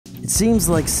seems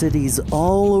like cities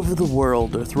all over the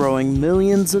world are throwing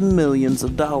millions and millions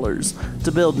of dollars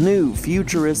to build new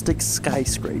futuristic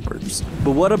skyscrapers.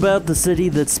 But what about the city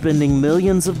that's spending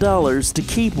millions of dollars to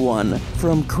keep one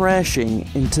from crashing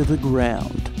into the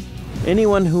ground?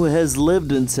 Anyone who has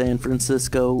lived in San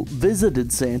Francisco,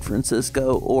 visited San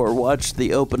Francisco, or watched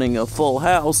the opening of Full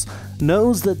House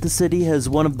knows that the city has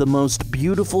one of the most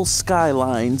beautiful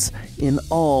skylines in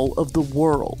all of the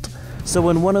world. So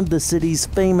when one of the city's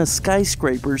famous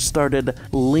skyscrapers started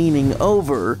leaning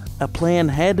over, a plan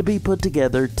had to be put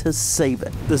together to save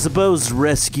it. The supposed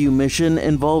rescue mission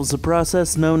involves a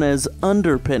process known as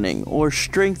underpinning, or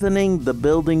strengthening the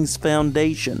building's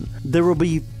foundation. There will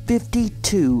be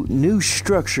 52 new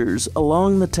structures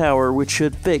along the tower, which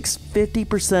should fix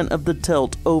 50% of the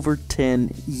tilt over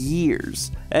 10 years.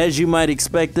 As you might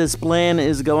expect, this plan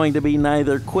is going to be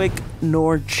neither quick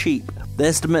nor cheap. The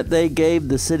estimate they gave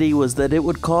the city was that it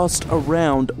would cost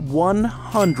around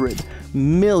 $100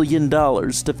 million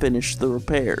to finish the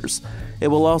repairs. It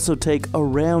will also take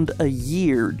around a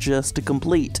year just to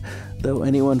complete, though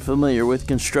anyone familiar with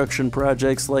construction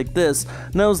projects like this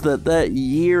knows that that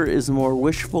year is more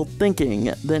wishful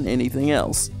thinking than anything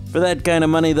else. For that kind of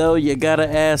money though, you gotta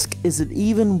ask, is it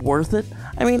even worth it?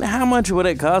 I mean, how much would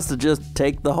it cost to just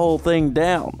take the whole thing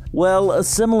down? Well, a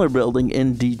similar building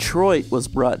in Detroit was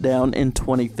brought down in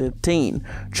 2015.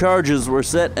 Charges were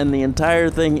set and the entire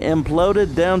thing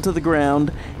imploded down to the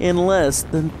ground in less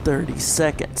than 30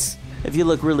 seconds. If you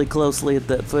look really closely at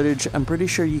that footage, I'm pretty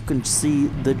sure you can see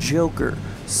the Joker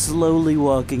slowly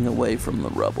walking away from the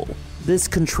rubble. This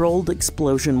controlled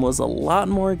explosion was a lot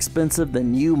more expensive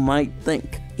than you might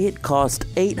think. It cost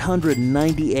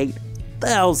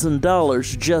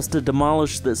 $898,000 just to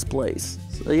demolish this place.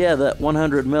 So yeah, that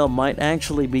 100 mil might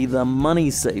actually be the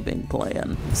money-saving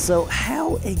plan. So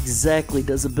how exactly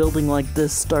does a building like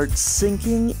this start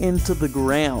sinking into the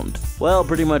ground? Well,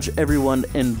 pretty much everyone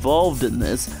involved in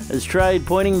this has tried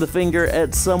pointing the finger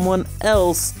at someone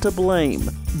else to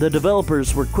blame. The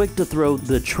developers were quick to throw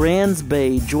the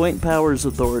Trans-Bay Joint Powers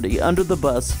Authority under the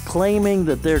bus, claiming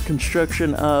that their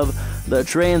construction of the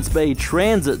Trans-Bay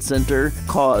Transit Center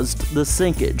caused the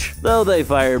sinkage, though they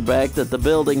fired back that the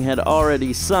building had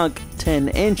already sunk 10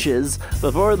 inches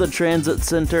before the transit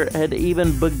center had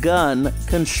even begun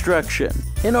construction.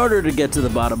 In order to get to the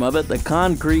bottom of it, the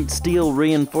Concrete Steel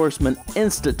Reinforcement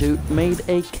Institute made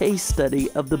a case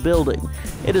study of the building.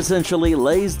 It essentially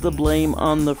lays the blame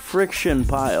on the friction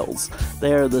piles.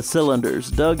 They are the cylinders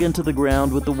dug into the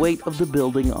ground with the weight of the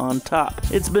building on top.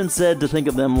 It's been said to think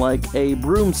of them like a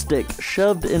broomstick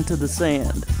shoved into the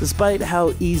sand. Despite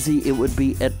how easy it would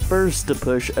be at first to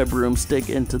push a broomstick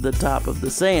into the top of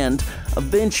the sand,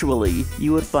 eventually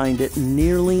you would find it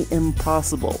nearly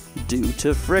impossible due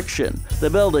to friction.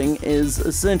 The building is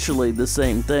essentially the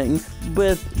same thing,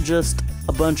 with just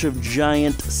a bunch of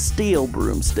giant steel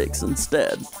broomsticks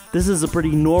instead. This is a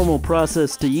pretty normal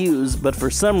process to use, but for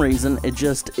some reason it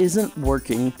just isn't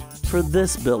working for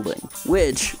this building,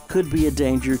 which could be a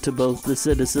danger to both the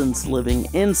citizens living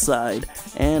inside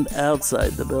and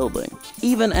outside the building.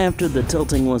 Even after the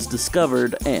tilting was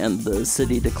discovered and the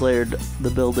city declared the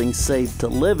building safe to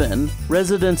live in,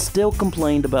 residents still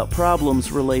complained about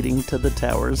problems relating to the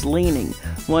tower's leaning.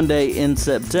 One day in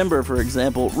September, for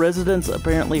example, residents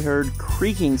apparently heard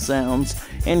creaking sounds,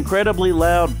 incredibly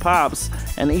loud pops,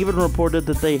 and even reported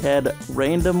that they had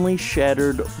randomly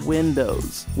shattered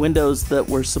windows. Windows that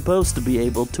were supposed to be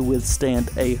able to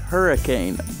withstand a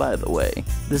hurricane, by the way.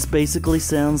 This basically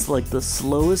sounds like the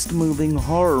slowest moving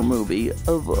horror movie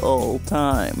of all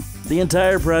time. The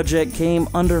entire project came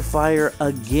under fire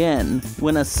again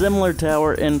when a similar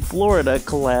tower in Florida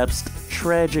collapsed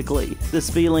tragically. This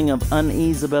feeling of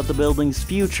unease about the building's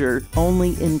future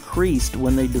only increased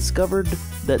when they discovered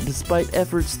that despite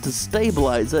efforts to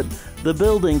stabilize it, the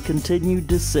building continued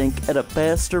to sink at a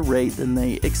faster rate than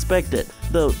they expected.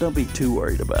 Though, don't be too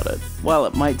worried about it. While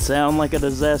it might sound like a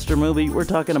disaster movie, we're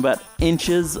talking about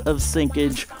inches of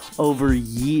sinkage over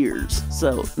years,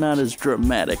 so not as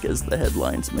dramatic as the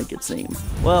headlines make it seem.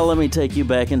 Well, let me take you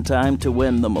back in time to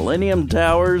when the Millenium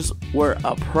Towers were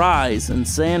a prize in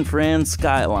San Fran's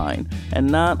skyline,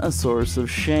 and not a source of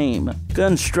shame.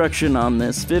 Construction on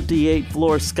this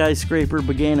 58-floor skyscraper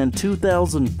began in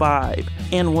 2005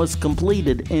 and was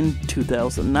completed in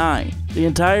 2009. The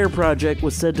entire project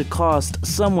was said to cost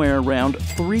somewhere around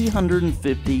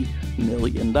 $350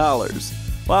 million.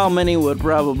 While many would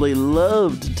probably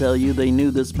love to tell you they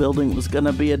knew this building was going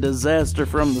to be a disaster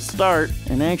from the start,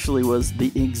 and actually was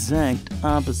the exact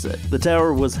opposite. The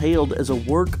tower was hailed as a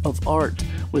work of art,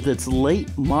 with its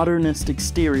late modernist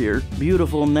exterior,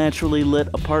 beautiful naturally lit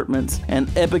apartments, and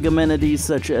epic amenities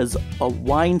such as a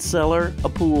wine cellar, a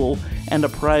pool, and a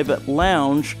private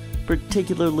lounge,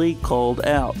 particularly called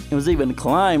out. It was even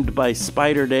climbed by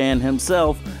Spider Dan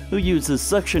himself, who uses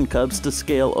suction cups to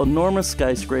scale enormous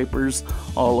skyscrapers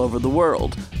all over the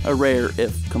world, a rare,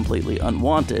 if completely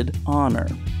unwanted, honor.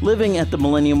 Living at the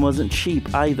Millenium wasn't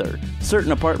cheap either.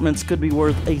 Certain apartments could be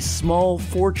worth a small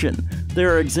fortune.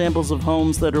 There are examples of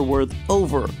homes that are worth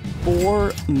over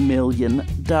 $4 million.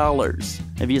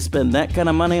 If you spend that kind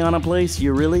of money on a place,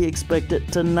 you really expect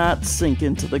it to not sink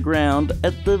into the ground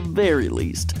at the very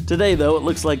least. Today, though, it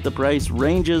looks like the price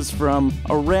ranges from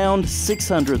around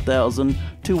 $600,000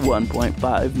 to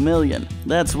 $1.5 million.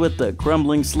 That's with the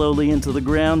crumbling slowly into the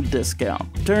ground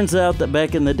discount. Turns out that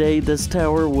back in the day, this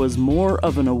tower was more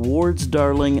of an awards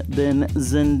darling than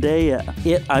Zendaya.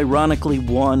 It ironically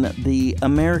won the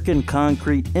American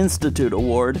Concrete Institute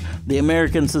Award, the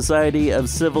American Society of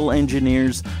Civil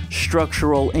Engineers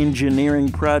Structural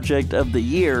Engineering Project of the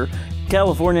Year,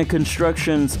 California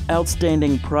Construction's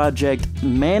Outstanding Project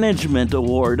Management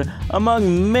Award,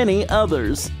 among many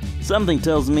others. Something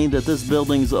tells me that this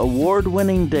building's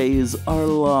award-winning days are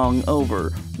long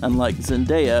over, unlike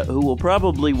Zendaya, who will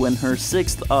probably win her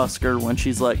 6th Oscar when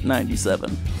she's like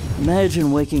 97.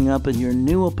 Imagine waking up in your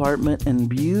new apartment in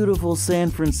beautiful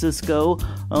San Francisco,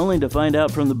 only to find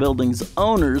out from the building's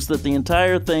owners that the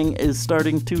entire thing is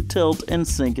starting to tilt and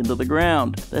sink into the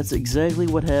ground. That's exactly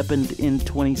what happened in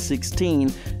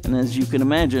 2016, and as you can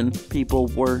imagine, people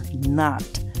were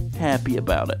not happy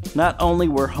about it. Not only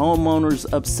were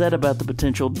homeowners upset about the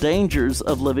potential dangers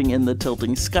of living in the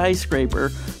tilting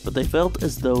skyscraper, but they felt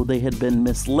as though they had been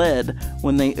misled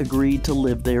when they agreed to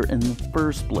live there in the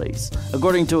first place.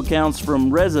 According to accounts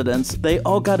from residents, they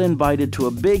all got invited to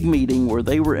a big meeting where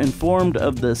they were informed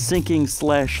of the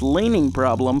sinking/leaning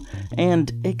problem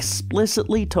and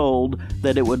explicitly told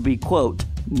that it would be, quote,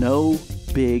 no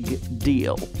big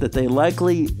deal, that they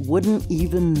likely wouldn't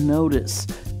even notice.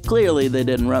 Clearly, they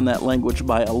didn't run that language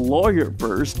by a lawyer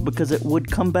first, because it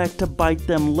would come back to bite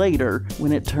them later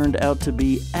when it turned out to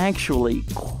be actually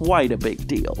quite a big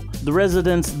deal. The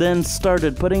residents then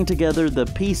started putting together the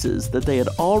pieces that they had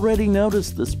already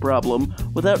noticed this problem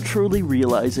without truly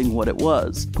realizing what it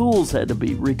was. Pools had to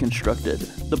be reconstructed.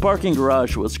 The parking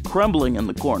garage was crumbling in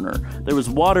the corner. There was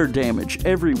water damage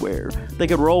everywhere. They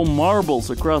could roll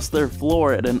marbles across their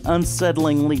floor at an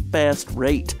unsettlingly fast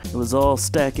rate. It was all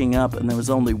stacking up, and there was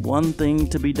only one thing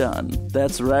to be done.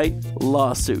 That's right,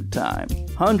 lawsuit time.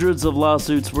 Hundreds of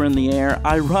lawsuits were in the air,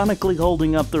 ironically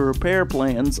holding up the repair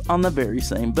plans on the very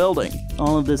same building.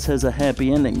 All of this has a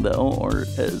happy ending though, or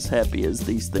as happy as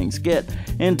these things get.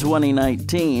 In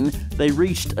 2019, they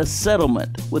reached a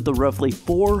settlement with the roughly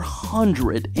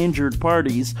 400 injured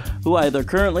parties who either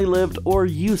currently lived or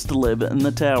used to live in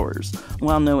the towers.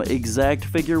 While no exact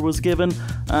figure was given,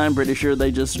 I'm pretty sure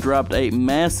they just dropped a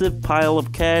massive pile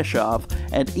of cash off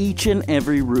at each and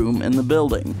every room in the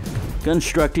building.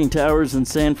 Constructing towers in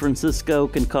San Francisco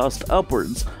can cost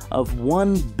upwards of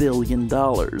 $1 billion.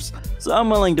 So I'm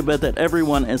willing to bet that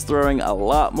everyone is throwing a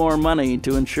lot more money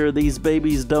to ensure these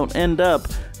babies don't end up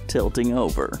tilting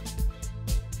over.